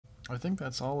I think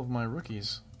that's all of my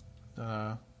rookies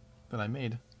that I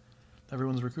made.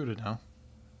 Everyone's recruited now.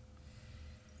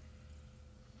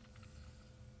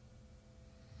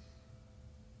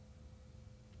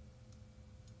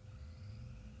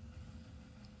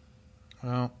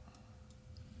 Well.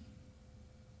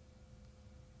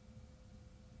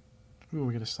 Ooh,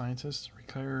 we get a scientist.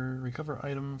 Recover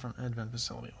item from advent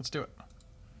facility. Let's do it.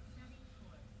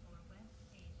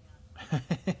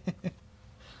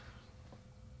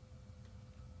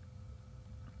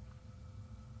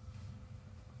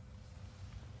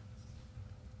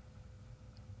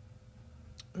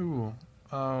 Ooh.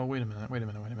 Wait a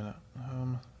minute.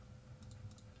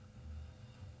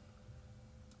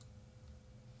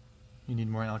 You need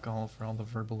more alcohol for all the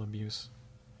verbal abuse.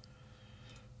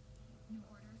 New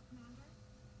orders, Commander?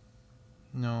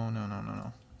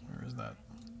 No. Where is that?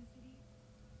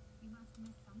 You must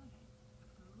miss some of it.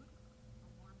 The food, the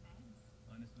warm beds.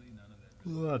 Honestly, none of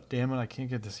that. Ugh, damn it, I can't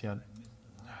get this yet. I hadn't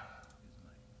thought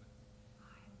about that.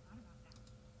 Advent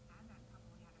probably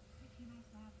had a pretty nice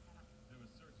lab set up. There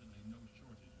was certainly no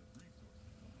shortage of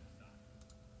resources on their side.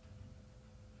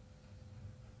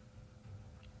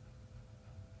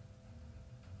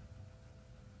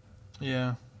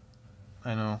 Yeah,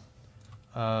 I know.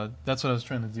 That's what I was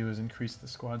trying to do, is increase the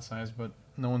squad size, but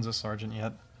no one's a sergeant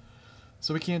yet.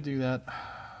 So we can't do that.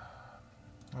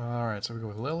 Alright, so we go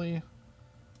with Lily.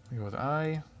 We go with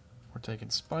I. We're taking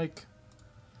Spike.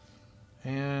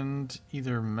 And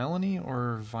either Melanie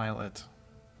or Violet.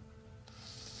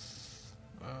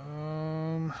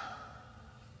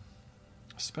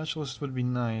 Specialist would be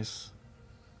nice,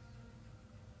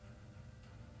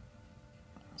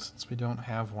 since we don't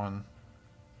have one.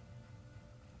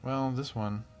 Well, this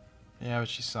one. Yeah, but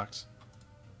she sucks.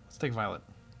 Let's take Violet.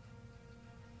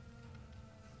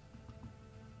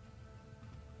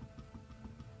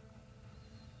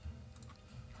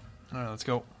 Alright, let's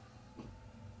go.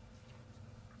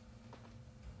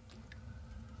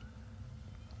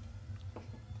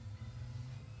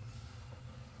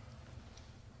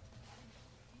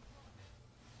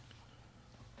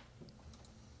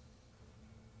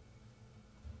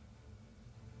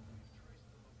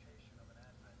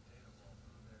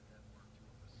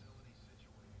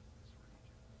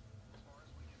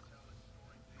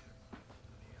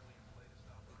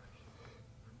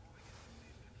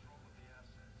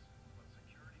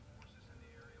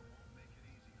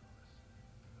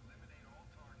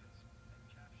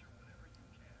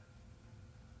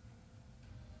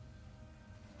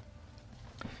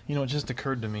 You know, it just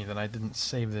occurred to me that I didn't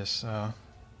save this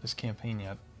this campaign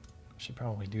yet. I should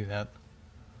probably do that.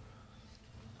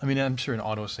 I mean, I'm sure it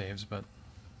auto-saves, but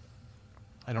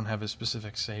I don't have a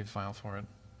specific save file for it.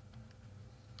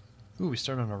 Ooh, we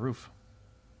start on a roof.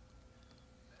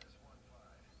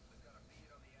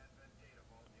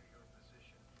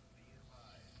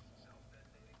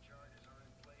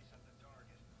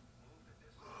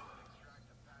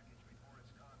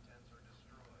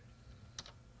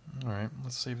 Alright,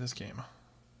 let's save this game.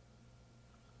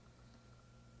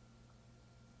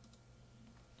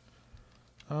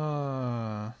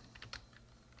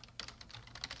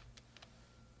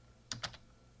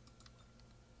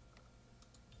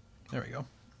 There we go.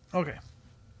 Okay.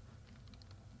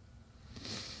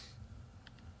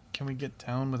 Can we get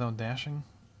down without dashing?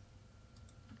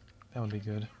 That would be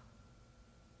good.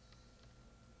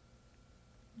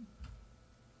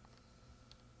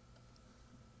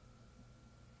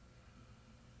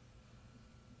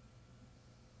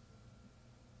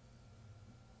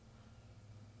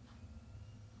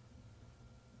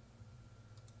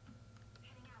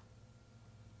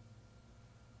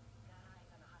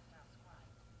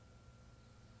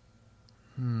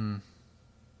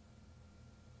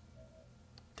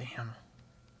 Damn.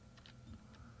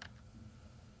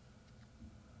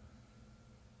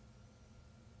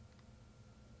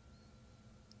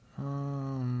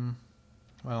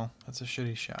 Well, that's a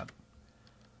shitty shot.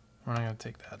 We're not gonna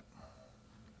take that.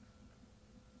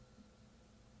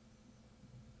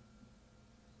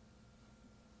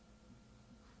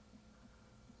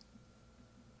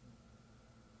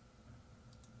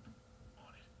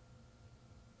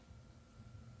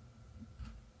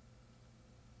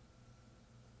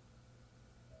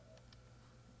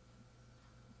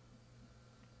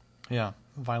 Yeah,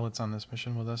 Violet's on this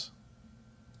mission with us.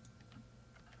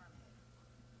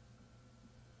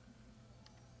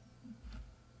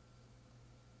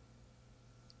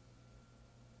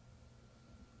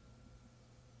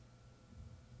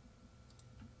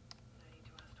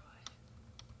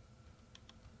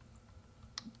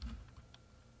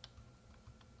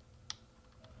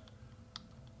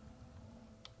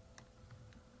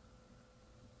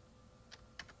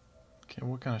 Okay,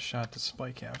 what kind of shot does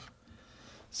Spike have?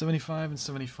 75 and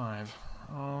 75.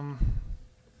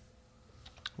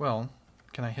 Well,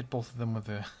 can I hit both of them with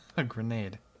a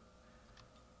grenade?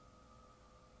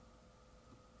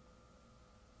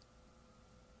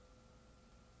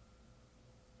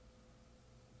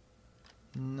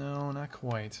 No, not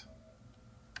quite.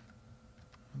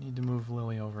 I need to move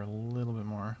Lily over a little bit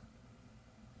more.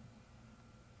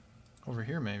 Over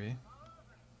here, maybe.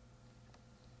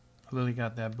 Lily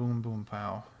got that boom, boom,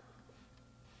 pow.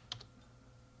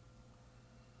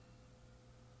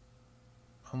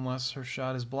 Unless her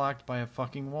shot is blocked by a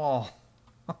fucking wall.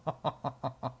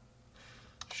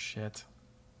 Shit.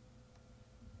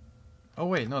 Oh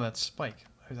wait, no, that's Spike.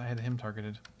 I had him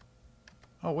targeted.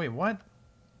 Oh wait, what?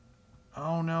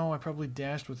 Oh no, I probably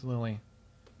dashed with Lily.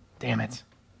 Damn it.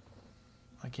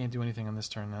 I can't do anything on this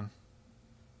turn then.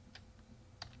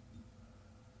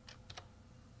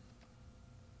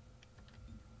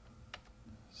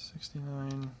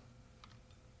 $69.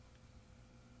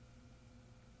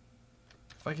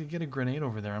 If I could get a grenade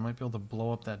over there, I might be able to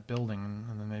blow up that building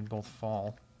and then they'd both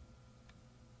fall.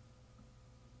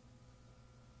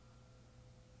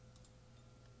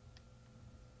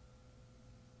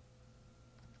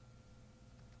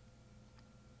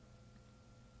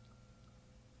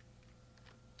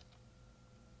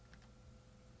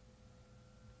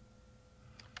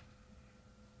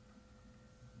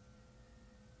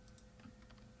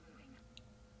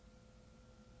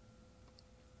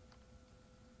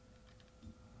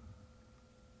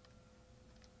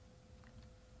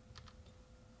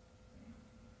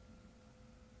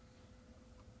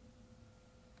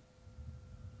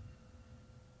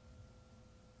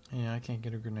 Yeah, I can't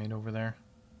get a grenade over there.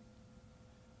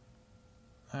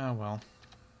 Ah, well.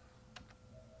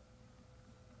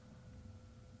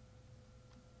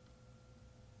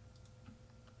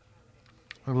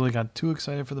 I really got too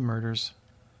excited for the murders.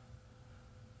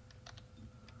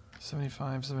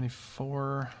 75,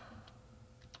 74.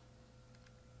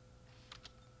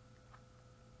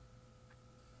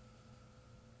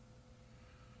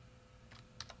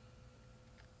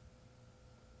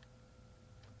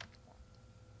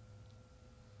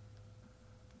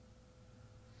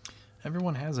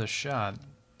 Everyone has a shot.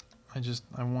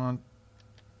 I want...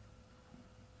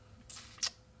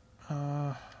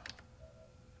 I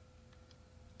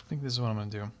think this is what I'm going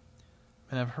to do. I'm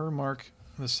going to have her mark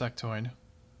the sectoid.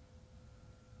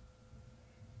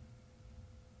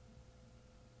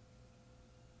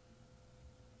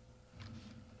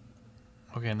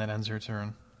 Okay, and that ends her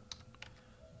turn.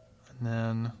 And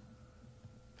then...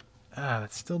 Ah,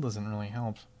 that still doesn't really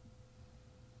help.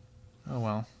 Oh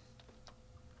well.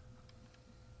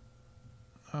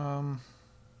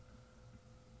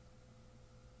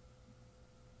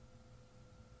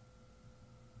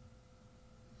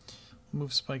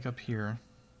 Move Spike up here.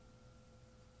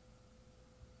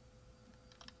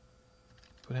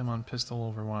 Put him on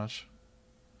pistol Overwatch.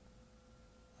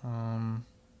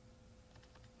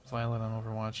 Violet on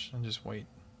Overwatch, and just wait.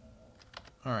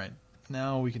 Alright,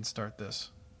 now we can start this.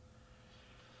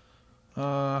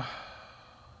 How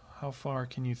far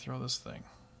can you throw this thing?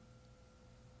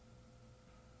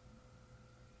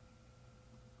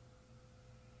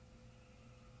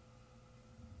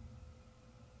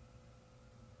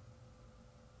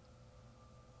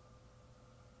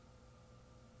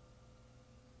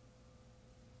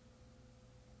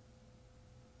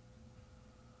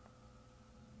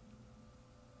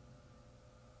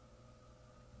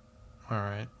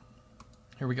 Alright,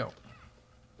 here we go.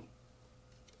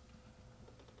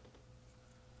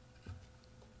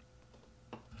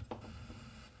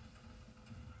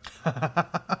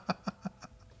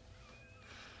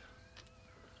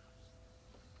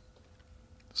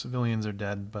 Civilians are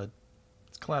dead, but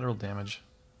it's collateral damage.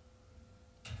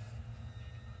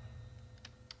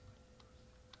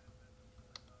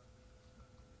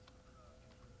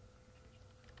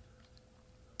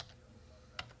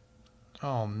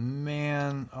 Oh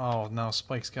man. Oh, now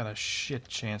Spike's got a shit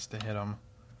chance to hit him.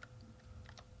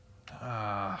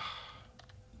 Ah.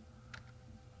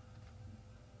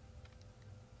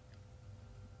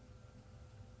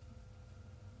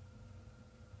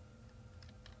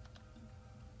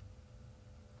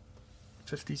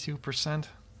 %52%?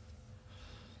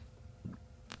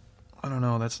 I don't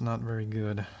know, that's not very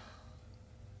good.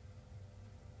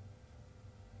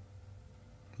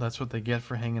 That's what they get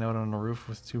for hanging out on a roof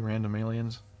with two random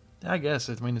aliens? I guess,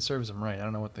 I mean, it serves them right. I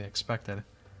don't know what they expected.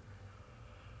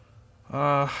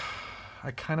 I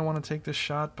kind of want to take this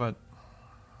shot, but...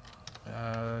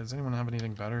 does anyone have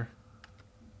anything better?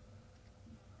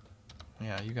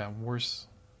 Yeah, you got worse...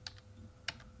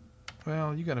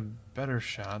 Well, you got a better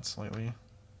shot slightly.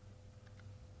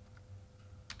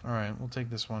 Alright, we'll take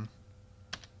this one.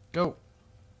 Go!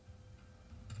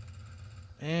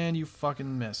 And you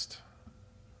fucking missed.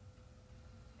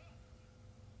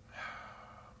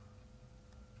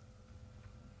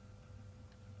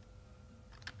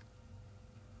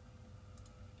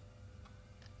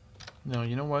 No,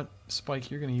 you know what?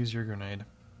 Spike, you're gonna use your grenade.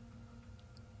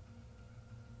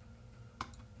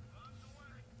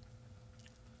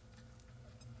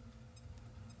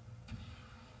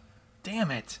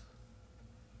 Damn it!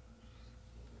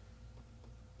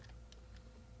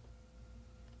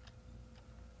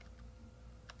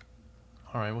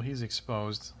 Alright, well he's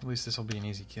exposed. At least this will be an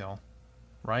easy kill.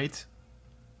 Right?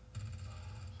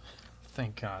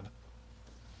 Thank God.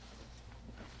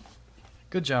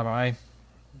 Good job, I.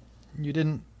 You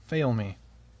didn't fail me.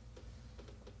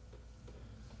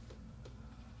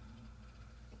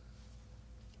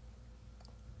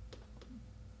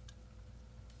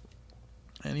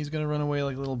 And he's gonna run away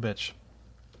like a little bitch.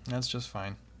 That's just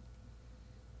fine.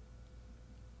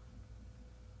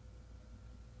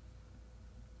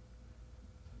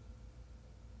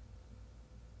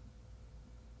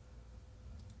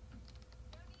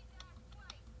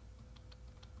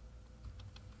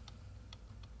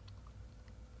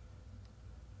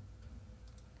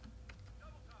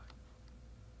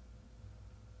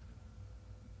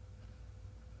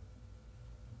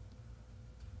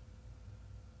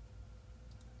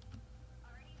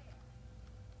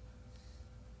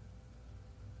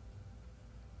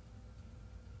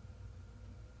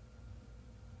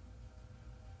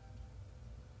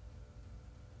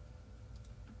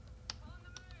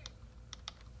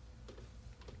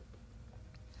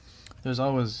 There's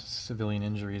always civilian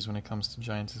injuries when it comes to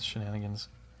Giants' shenanigans.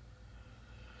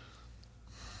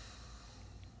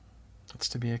 It's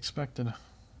to be expected.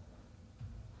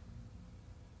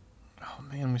 Oh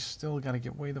man, we still gotta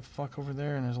get way the fuck over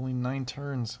there, and there's only 9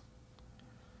 turns.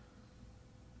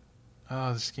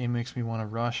 Oh, this game makes me want to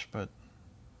rush, but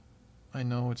I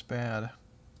know it's bad.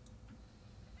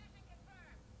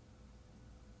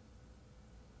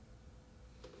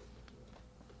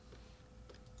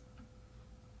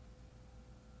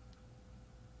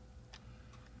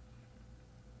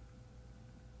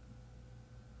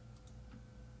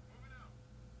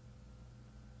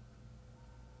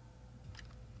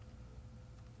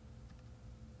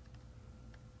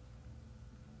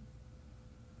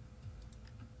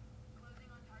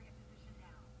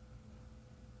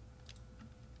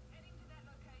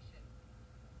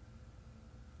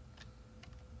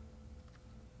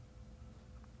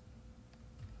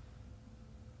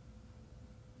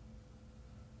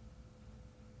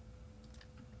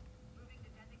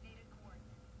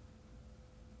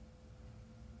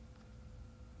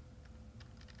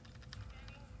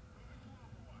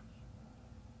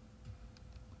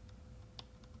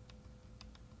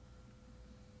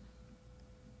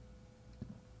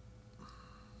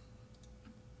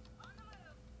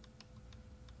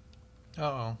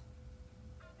 Uh-oh.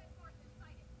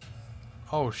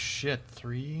 Oh shit,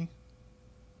 3?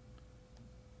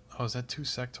 Oh, is that 2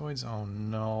 sectoids? Oh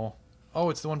no.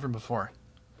 Oh, it's the one from before.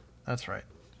 That's right.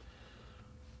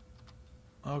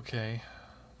 Okay.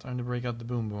 Time to break out the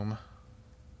boom boom.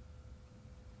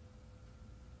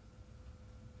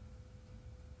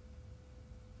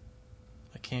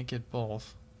 I can't get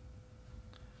both.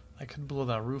 I could blow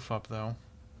that roof up though.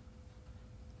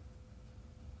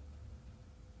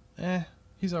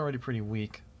 He's already pretty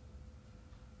weak.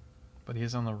 But he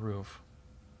is on the roof.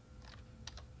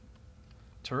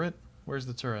 Turret? Where's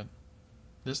the turret?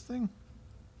 This thing?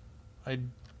 I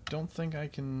don't think I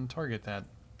can target that.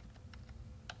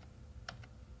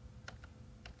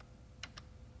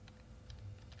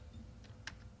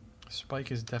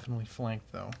 Spike is definitely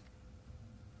flanked though.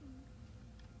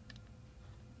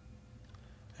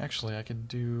 Actually, I could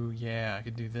do... yeah, I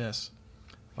could do this.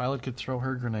 Violet could throw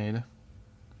her grenade.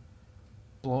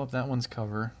 Blow up that one's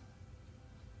cover.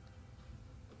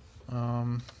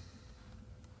 I'm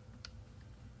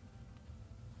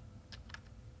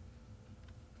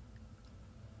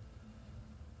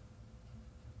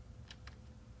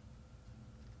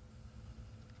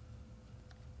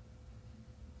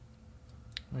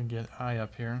gonna get Eye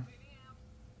up here.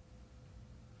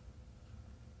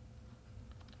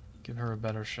 Give her a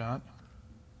better shot.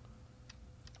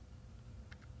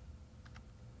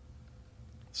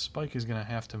 Spike is gonna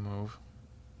have to move.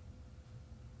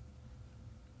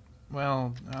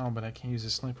 Well, no, but I can't use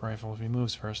his sniper rifle if he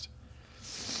moves first.